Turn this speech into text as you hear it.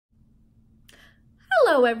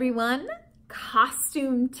Hello everyone,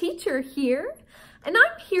 Costume Teacher here, and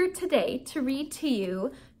I'm here today to read to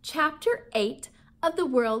you Chapter 8 of The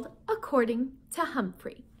World According to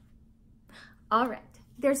Humphrey. All right,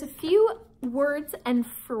 there's a few words and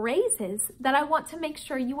phrases that I want to make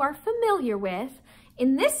sure you are familiar with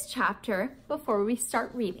in this chapter before we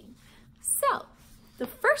start reading. So, the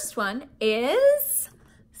first one is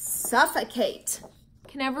suffocate.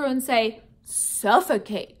 Can everyone say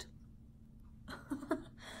suffocate?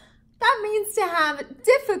 That means to have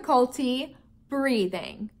difficulty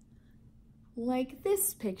breathing. Like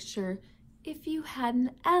this picture, if you had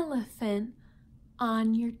an elephant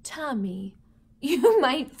on your tummy, you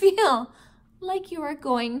might feel like you are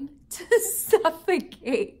going to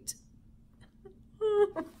suffocate.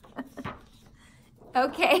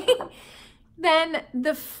 Okay, then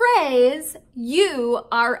the phrase, you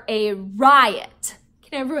are a riot.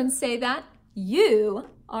 Can everyone say that? You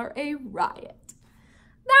are a riot.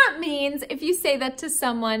 That means if you say that to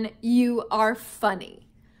someone, you are funny,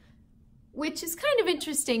 which is kind of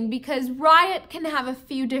interesting because riot can have a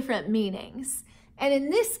few different meanings. And in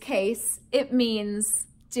this case, it means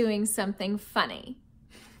doing something funny.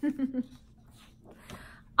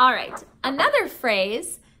 All right, another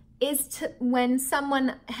phrase is when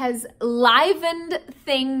someone has livened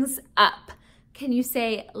things up. Can you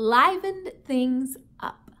say livened things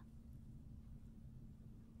up?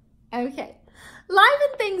 Okay.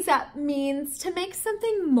 Liven things up means to make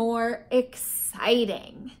something more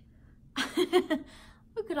exciting.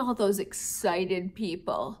 Look at all those excited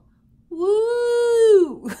people.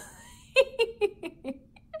 Woo!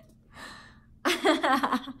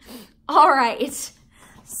 All right,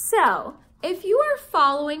 so if you are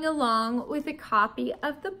following along with a copy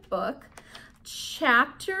of the book,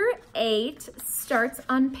 Chapter 8 starts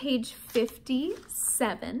on page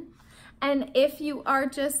 57. And if you are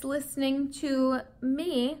just listening to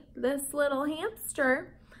me, this little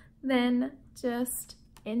hamster, then just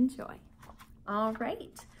enjoy. All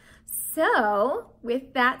right. So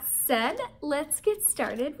with that said, let's get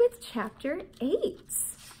started with Chapter 8.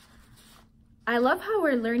 I love how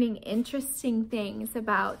we're learning interesting things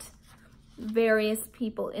about various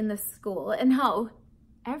people in the school and how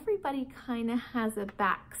everybody kind of has a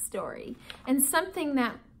backstory and something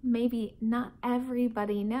that maybe not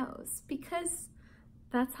everybody knows, because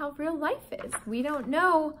that's how real life is. We don't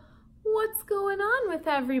know what's going on with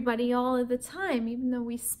everybody all of the time. Even though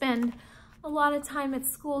we spend a lot of time at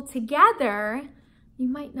school together, you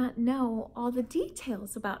might not know all the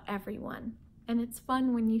details about everyone. And it's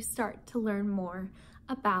fun when you start to learn more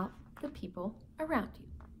about the people around you.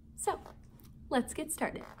 So let's get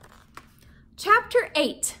started. Chapter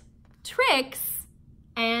 8, Tricks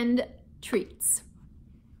and Treats.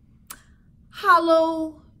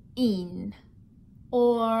 Halloween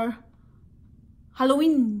or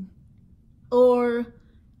Halloween or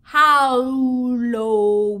Halloween.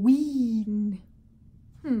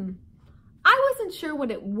 I wasn't sure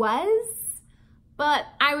what it was, but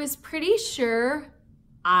I was pretty sure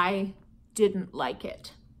I didn't like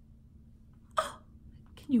it. Oh,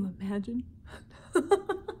 can you imagine?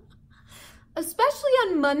 Especially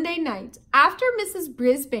on Monday night after Mrs.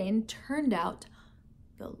 Brisbane turned out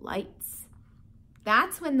the lights.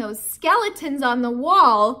 That's when those skeletons on the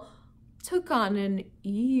wall took on an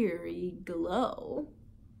eerie glow.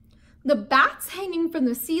 The bats hanging from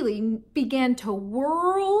the ceiling began to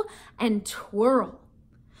whirl and twirl.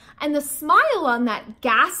 And the smile on that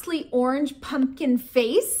ghastly orange pumpkin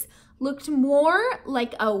face looked more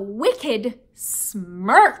like a wicked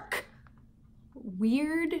smirk.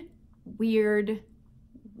 Weird, weird,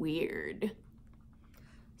 weird.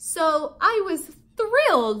 So I was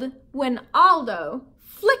thrilled when Aldo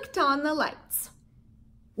flicked on the lights.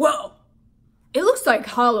 "Whoa, it looks like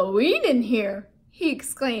Halloween in here," he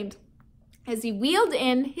exclaimed as he wheeled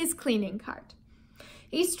in his cleaning cart.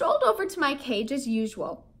 He strolled over to my cage as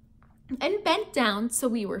usual and bent down so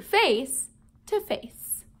we were face to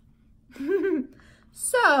face.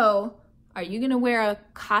 "So, are you gonna wear a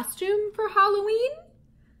costume for Halloween?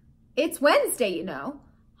 It's Wednesday, you know.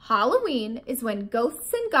 Halloween is when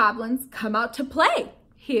ghosts and goblins come out to play,"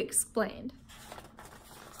 he explained.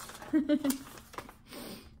 "Eek!"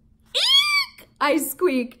 I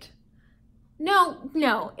squeaked. No,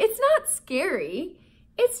 it's not scary.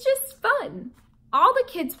 It's just fun. All the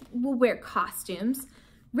kids will wear costumes.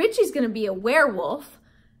 Richie's gonna be a werewolf.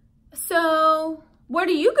 So, what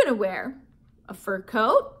are you gonna wear? A fur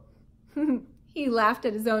coat?" He laughed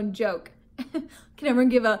at his own joke. Can everyone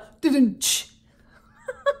give a dun-dun-ch?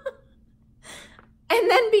 And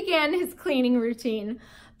then began his cleaning routine,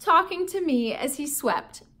 talking to me as he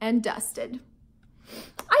swept and dusted.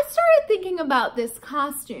 I started thinking about this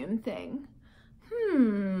costume thing.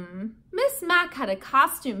 Miss Mac had a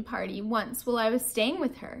costume party once while I was staying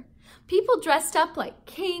with her. People dressed up like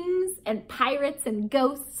kings and pirates and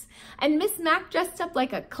ghosts, and Miss Mac dressed up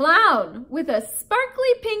like a clown with a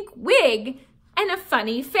sparkly pink wig and a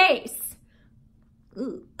funny face.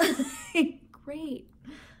 Ooh, great.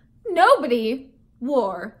 Nobody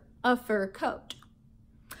wore a fur coat.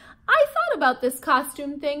 I thought about this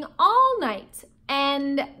costume thing all night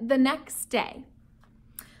and the next day.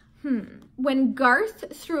 When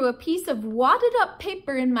Garth threw a piece of wadded up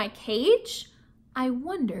paper in my cage, I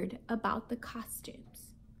wondered about the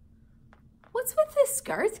costumes. What's with this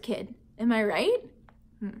Garth kid? Am I right?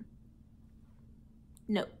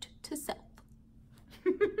 Note to self.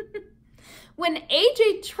 When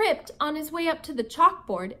AJ tripped on his way up to the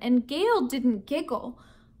chalkboard and Gail didn't giggle,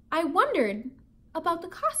 I wondered about the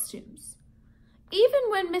costumes. Even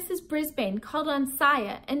when Mrs. Brisbane called on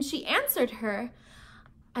Saya and she answered her,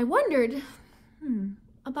 I wondered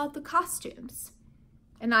about the costumes.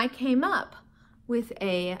 And I came up with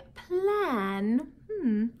a plan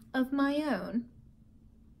of my own.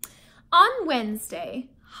 On Wednesday,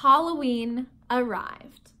 Halloween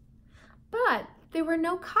arrived, but there were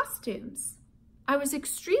no costumes. I was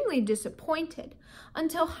extremely disappointed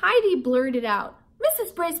until Heidi blurted out,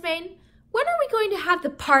 Mrs. Brisbane, when are we going to have the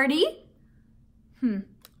party?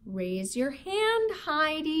 Raise your hand,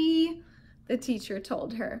 Heidi, the teacher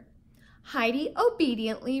told her. Heidi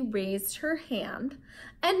obediently raised her hand,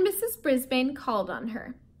 and Mrs. Brisbane called on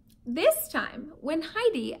her. This time, when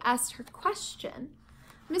Heidi asked her question,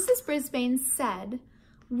 Mrs. Brisbane said,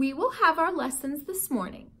 we will have our lessons this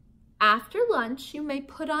morning. After lunch, you may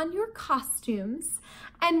put on your costumes,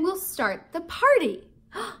 and we'll start the party.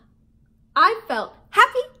 I felt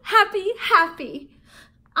happy, happy, happy.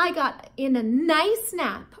 I got in a nice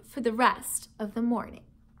nap for the rest of the morning.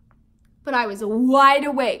 But I was wide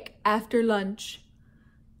awake after lunch.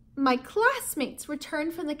 My classmates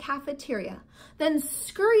returned from the cafeteria, then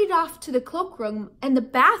scurried off to the cloakroom and the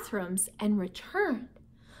bathrooms and returned.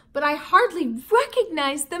 But I hardly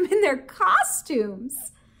recognized them in their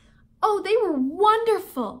costumes. Oh, they were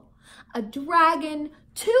wonderful. A dragon,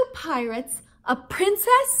 2 pirates, a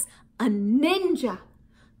princess, a ninja,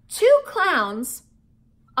 2 clowns,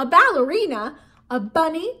 a ballerina, a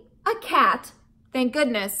bunny, a cat, thank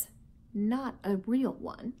goodness, not a real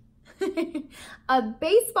one, a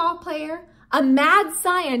baseball player, a mad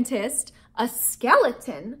scientist, a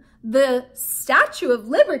skeleton, the Statue of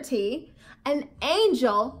Liberty, an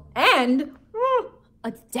angel, and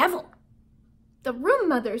a devil. The room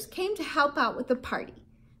mothers came to help out with the party.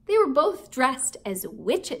 They were both dressed as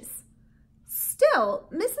witches. Still,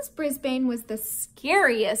 Mrs. Brisbane was the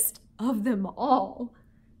scariest of them all.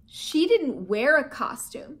 She didn't wear a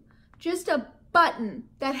costume, just a button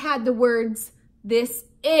that had the words, "This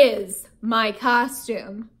is my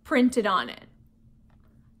costume," printed on it.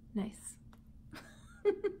 Nice.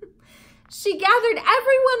 She gathered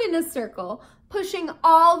everyone in a circle, pushing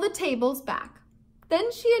all the tables back.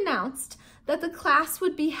 Then she announced that the class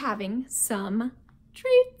would be having some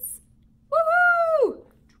treats. Woohoo!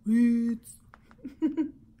 Treats.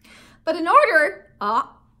 But in order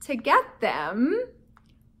to get them,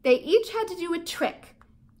 they each had to do a trick.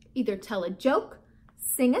 Either tell a joke,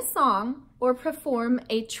 sing a song, or perform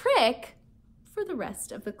a trick for the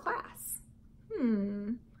rest of the class.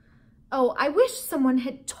 Oh, I wish someone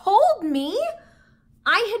had told me.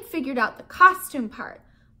 I had figured out the costume part,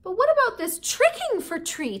 but what about this tricking for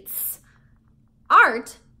treats?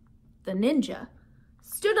 Art, the ninja,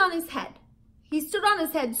 stood on his head. He stood on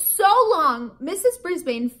his head so long, Mrs.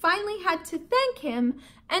 Brisbane finally had to thank him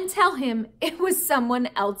and tell him it was someone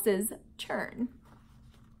else's turn.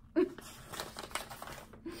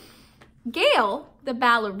 Gail, the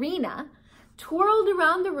ballerina, twirled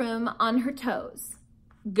around the room on her toes.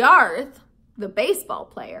 Garth, the baseball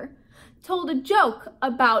player, told a joke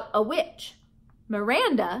about a witch.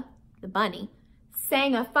 Miranda, the bunny,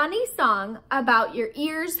 sang a funny song about your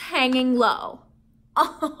ears hanging low.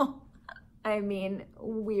 Oh, I mean,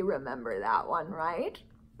 we remember that one, right?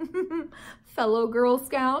 Fellow Girl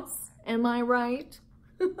Scouts, am I right?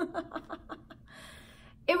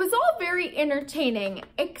 It was all very entertaining,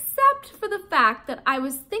 except for the fact that I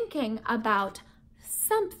was thinking about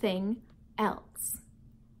something else.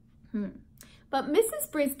 But Mrs.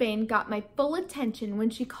 Brisbane got my full attention when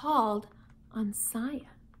she called on Saya.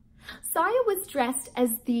 Saya was dressed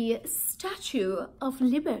as the Statue of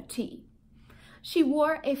Liberty. She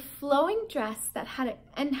wore a flowing dress that had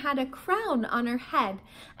a crown on her head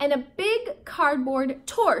and a big cardboard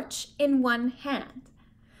torch in one hand.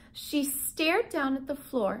 She stared down at the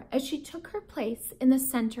floor as she took her place in the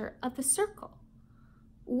center of the circle.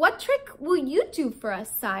 "What trick will you do for us,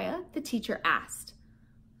 Saya?" the teacher asked.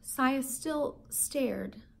 Saya still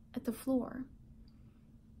stared at the floor.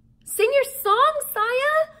 "Sing your song,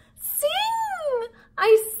 Saya! Sing!"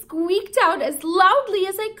 I squeaked out as loudly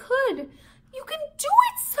as I could. "You can do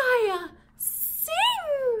it, Saya!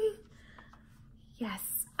 Sing!"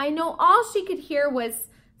 Yes, I know all she could hear was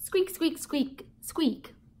squeak, squeak, squeak,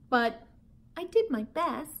 squeak, but I did my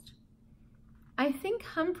best. "I think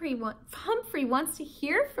Humphrey wants to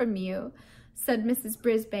hear from you," said Mrs.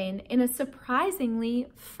 Brisbane in a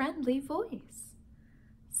surprisingly friendly voice.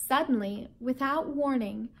 Suddenly, without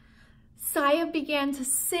warning, Saya began to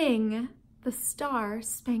sing the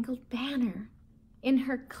Star-Spangled Banner in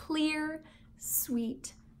her clear,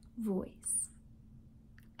 sweet voice.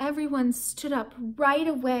 Everyone stood up right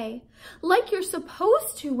away, like you're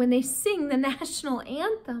supposed to when they sing the national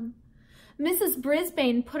anthem. Mrs.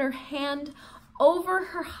 Brisbane put her hand over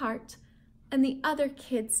her heart, and the other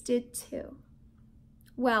kids did too.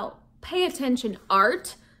 Well, pay attention,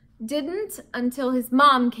 Art didn't until his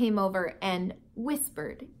mom came over and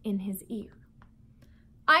whispered in his ear.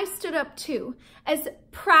 I stood up too, as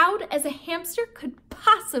proud as a hamster could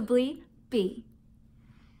possibly be.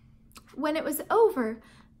 When it was over,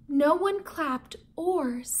 no one clapped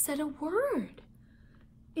or said a word.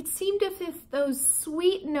 It seemed as if those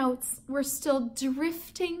sweet notes were still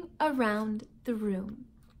drifting around the room.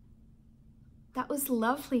 "That was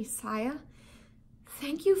lovely, Saya.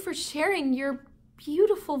 Thank you for sharing your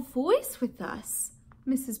beautiful voice with us,"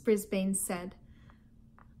 Mrs. Brisbane said.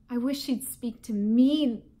 "I wish she'd speak to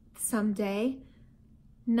me someday.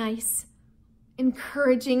 Nice,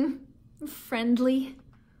 encouraging, friendly."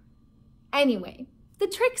 Anyway, the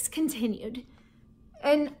tricks continued.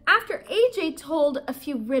 And after AJ told a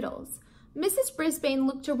few riddles, Mrs. Brisbane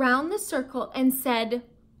looked around the circle and said,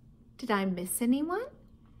 "Did I miss anyone?"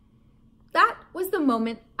 That was the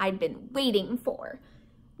moment I'd been waiting for.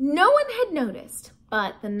 No one had noticed,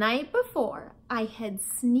 but the night before, I had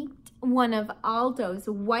sneaked one of Aldo's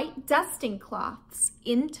white dusting cloths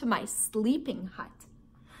into my sleeping hut.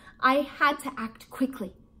 I had to act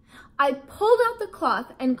quickly. I pulled out the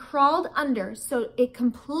cloth and crawled under so it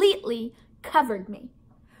completely covered me.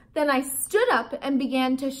 Then I stood up and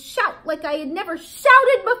began to shout like I had never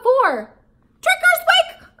shouted before. "Trick or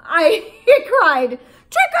squeak!" I cried.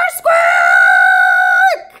 "Trick or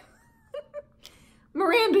squeak!"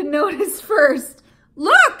 Miranda noticed first.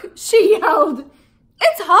 "Look!" she yelled.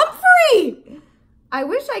 "It's Humphrey!" I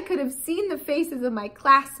wish I could have seen the faces of my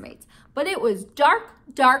classmates, but it was dark,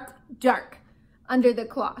 dark, dark under the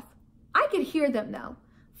cloth. I could hear them though.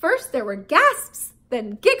 First there were gasps,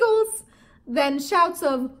 then giggles, then shouts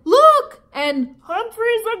of "Look!" and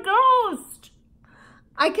 "Humphrey's a ghost!"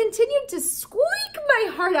 I continued to squeak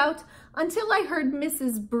my heart out until I heard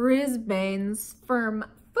Mrs. Brisbane's firm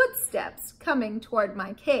footsteps coming toward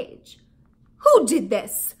my cage. "Who did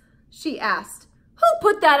this?" she asked. "Who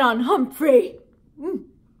put that on Humphrey?"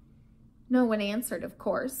 No one answered, of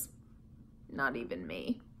course. Not even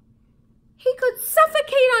me. "He could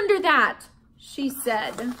suffocate under that," she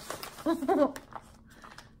said.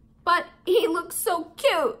 "But he looks so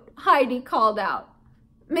cute," Heidi called out.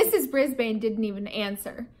 Mrs. Brisbane didn't even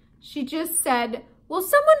answer. She just said, "Will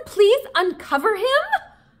someone please uncover him?"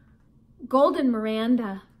 Golden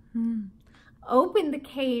Miranda opened the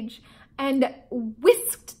cage and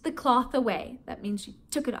whisked the cloth away. That means she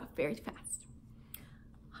took it off very fast.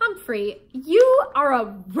 "Humphrey, you are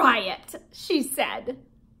a riot," she said.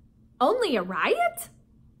 "Only a riot?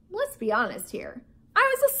 Let's be honest here.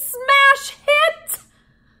 I was a smash hit!"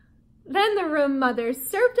 Then the room mother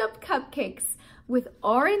served up cupcakes with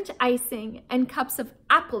orange icing and cups of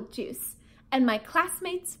apple juice, and my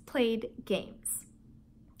classmates played games.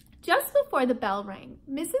 Just before the bell rang,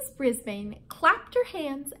 Mrs. Brisbane clapped her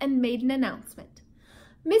hands and made an announcement.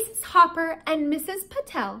 "Mrs. Hopper and Mrs.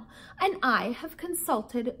 Patel and I have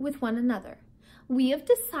consulted with one another. We have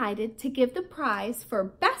decided to give the prize for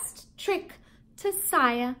best trick to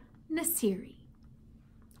Saya Nasiri."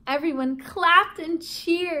 Everyone clapped and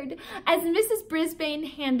cheered as Mrs. Brisbane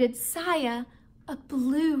handed Saya a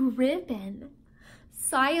blue ribbon.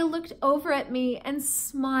 Saya looked over at me and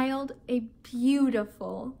smiled a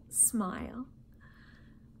beautiful smile.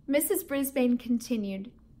 Mrs. Brisbane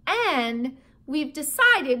continued, "And we've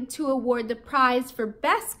decided to award the prize for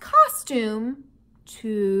best costume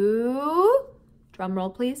to," drum roll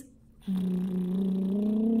please,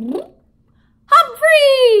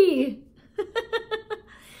 "Humphrey!"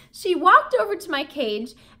 She walked over to my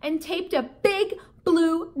cage and taped a big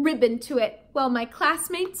blue ribbon to it while my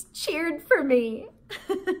classmates cheered for me.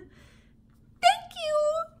 Thank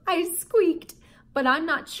you, I squeaked, but I'm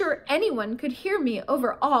not sure anyone could hear me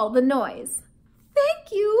over all the noise.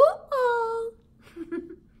 Thank you all.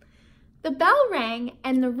 The bell rang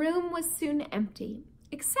and the room was soon empty,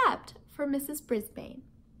 except for Mrs. Brisbane.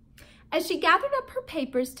 As she gathered up her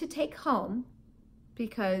papers to take home,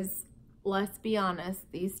 because let's be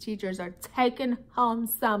honest, these teachers are taking home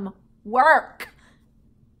some work.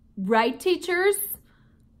 Right, teachers?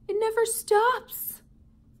 It never stops.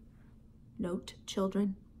 Note,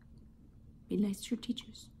 children, be nice to your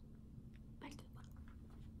teachers. Bye.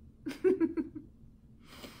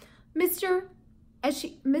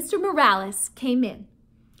 Mr. Morales came in.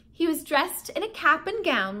 He was dressed in a cap and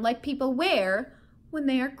gown like people wear when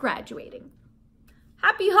they are graduating.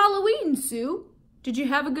 Happy Halloween, Sue. Did you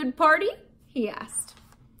have a good party? He asked.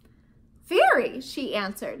 Very, she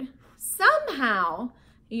answered. Somehow,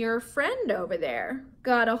 your friend over there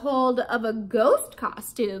got a hold of a ghost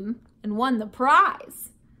costume and won the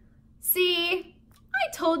prize. See,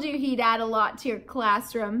 I told you he'd add a lot to your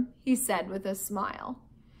classroom, he said with a smile.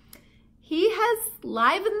 He has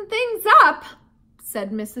livened things up,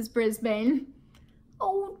 said Mrs. Brisbane.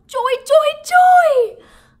 Oh, joy, joy, joy!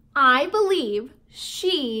 I believe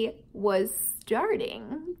she was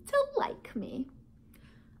starting to like me.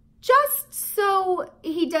 Just so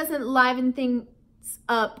he doesn't liven things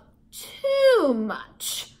up too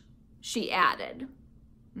much, she added.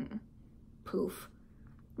 Poof.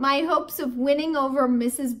 My hopes of winning over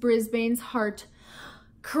Mrs. Brisbane's heart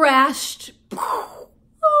crashed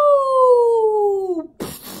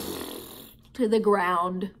to the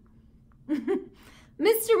ground.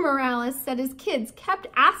 Mr. Morales said his kids kept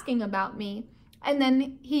asking about me, and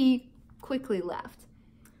then he quickly left.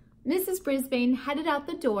 Mrs. Brisbane headed out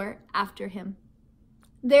the door after him.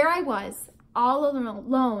 There I was, all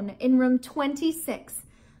alone in room 26,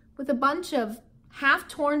 with a bunch of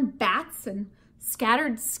half-torn bats and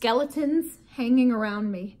scattered skeletons hanging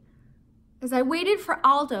around me. As I waited for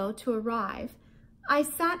Aldo to arrive, I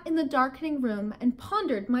sat in the darkening room and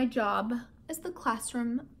pondered my job as the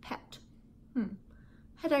classroom pet.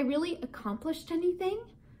 Had I really accomplished anything?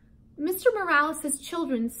 Mr. Morales'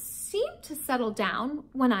 children seemed to settle down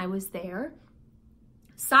when I was there.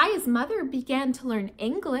 Saya's mother began to learn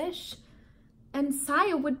English, and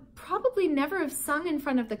Saya would probably never have sung in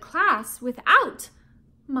front of the class without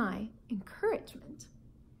my encouragement.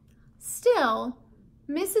 Still,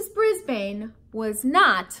 Mrs. Brisbane was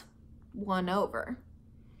not won over.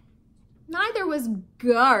 Neither was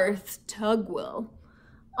Garth Tugwell.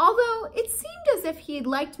 Although it seemed as if he had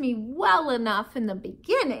liked me well enough in the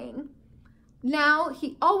beginning, now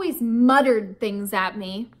he always muttered things at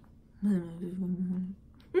me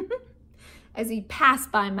as he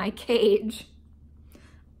passed by my cage.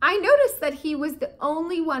 I noticed that he was the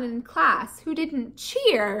only one in class who didn't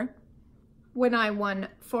cheer when I won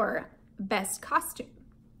for best costume.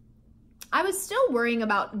 I was still worrying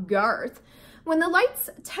about Garth when the lights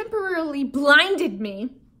temporarily blinded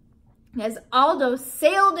me as Aldo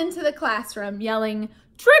sailed into the classroom yelling,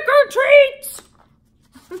 "Trick or treat!"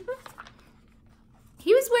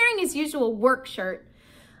 He was wearing his usual work shirt,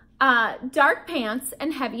 dark pants,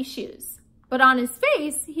 and heavy shoes. But on his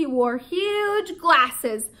face, he wore huge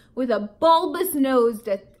glasses with a bulbous nose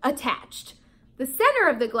attached. The center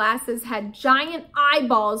of the glasses had giant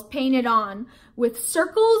eyeballs painted on with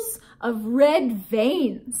circles of red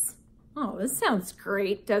veins. Oh, this sounds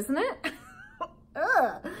great, doesn't it?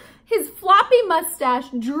 Ugh. His floppy mustache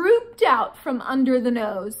drooped out from under the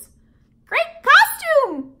nose. Great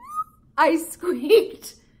costume! I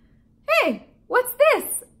squeaked. Hey, what's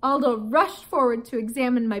this? Aldo rushed forward to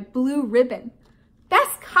examine my blue ribbon.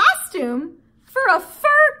 Best costume? For a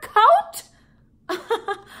fur coat?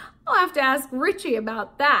 I'll have to ask Richie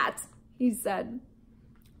about that, he said.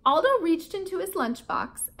 Aldo reached into his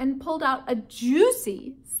lunchbox and pulled out a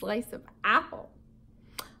juicy slice of apple.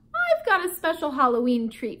 I've got a special Halloween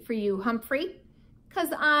treat for you, Humphrey,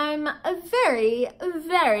 'cause I'm very,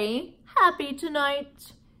 very happy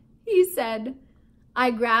tonight, he said.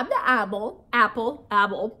 I grabbed the apple.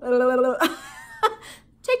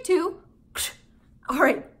 Take two. All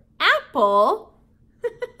right, apple.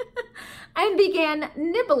 And began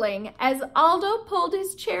nibbling as Aldo pulled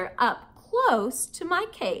his chair up close to my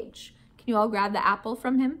cage. Can you all grab the apple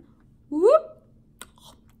from him? Whoop.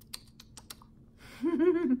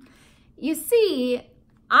 You see,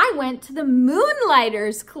 I went to the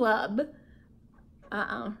Moonlighters Club.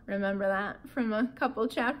 Remember that from a couple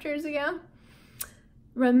chapters ago?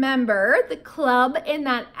 Remember the club in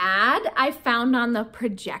that ad I found on the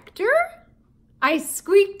projector? I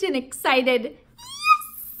squeaked an excited,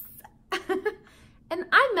 yes! and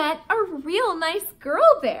I met a real nice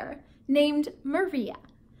girl there named Maria.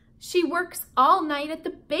 She works all night at the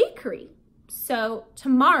bakery. So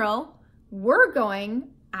tomorrow we're going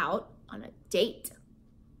out on a date.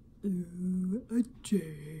 A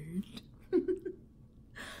date.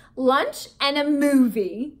 Lunch and a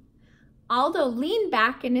movie. Aldo leaned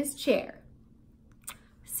back in his chair.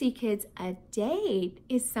 See, kids, a date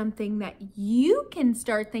is something that you can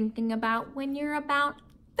start thinking about when you're about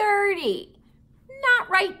 30. Not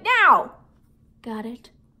right now. Got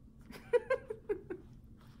it?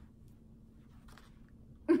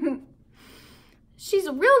 She's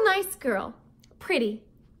a real nice girl. Pretty.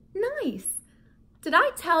 Nice. Did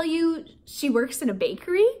I tell you she works in a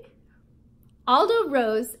bakery? Aldo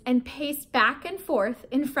rose and paced back and forth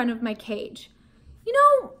in front of my cage. You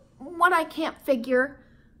know what I can't figure?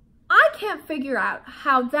 I can't figure out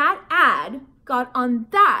how that ad got on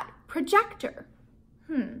that projector.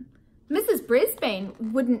 Mrs. Brisbane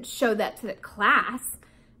wouldn't show that to the class,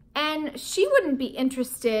 and she wouldn't be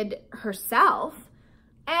interested herself.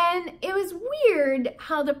 And it was weird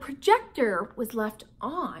how the projector was left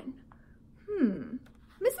on.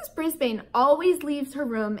 Mrs. Brisbane always leaves her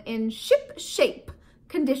room in ship-shape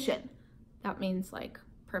condition. That means like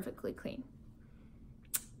perfectly clean.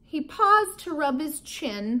 He paused to rub his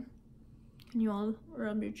chin. Can you all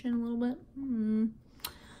rub your chin a little bit?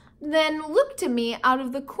 Then looked at me out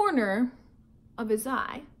of the corner of his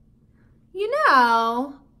eye. You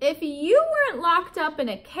know, if you weren't locked up in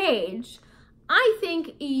a cage, I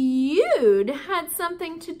think you'd had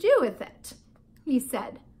something to do with it, he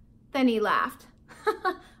said. Then he laughed.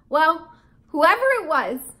 Well, whoever it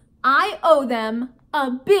was, I owe them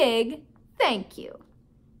a big thank you.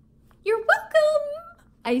 You're welcome,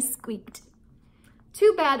 I squeaked.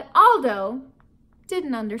 Too bad Aldo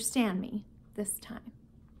didn't understand me this time.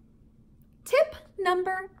 Tip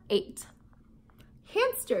number 8.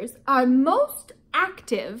 Hamsters are most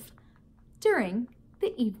active during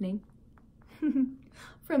the evening.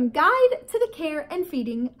 From Guide to the Care and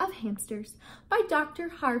Feeding of Hamsters by Dr.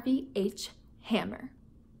 Harvey H. Hammer.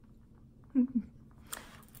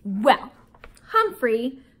 Well,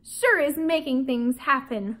 Humphrey sure is making things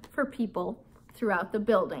happen for people throughout the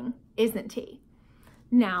building, isn't he?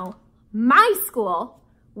 Now, my school,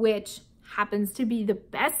 which happens to be the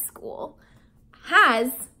best school,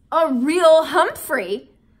 has a real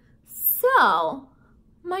Humphrey. So,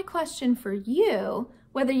 my question for you,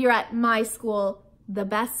 whether you're at my school, the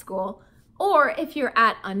best school, or if you're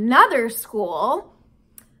at another school,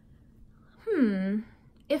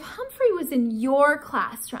 if Humphrey was in your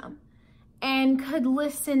classroom and could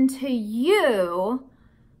listen to you,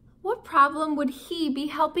 what problem would he be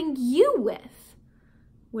helping you with?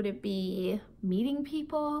 Would it be meeting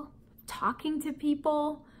people, talking to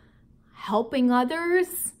people, helping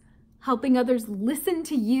others listen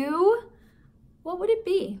to you? What would it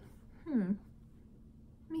be? Let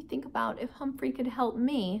me think about if Humphrey could help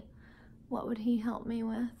me. What would he help me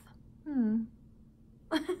with?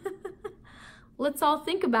 Let's all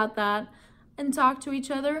think about that and talk to each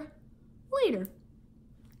other later.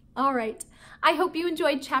 All right, I hope you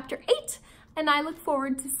enjoyed chapter 8, and I look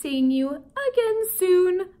forward to seeing you again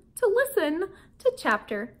soon to listen to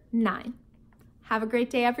chapter 9. Have a great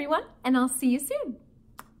day, everyone, and I'll see you soon.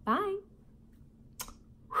 Bye.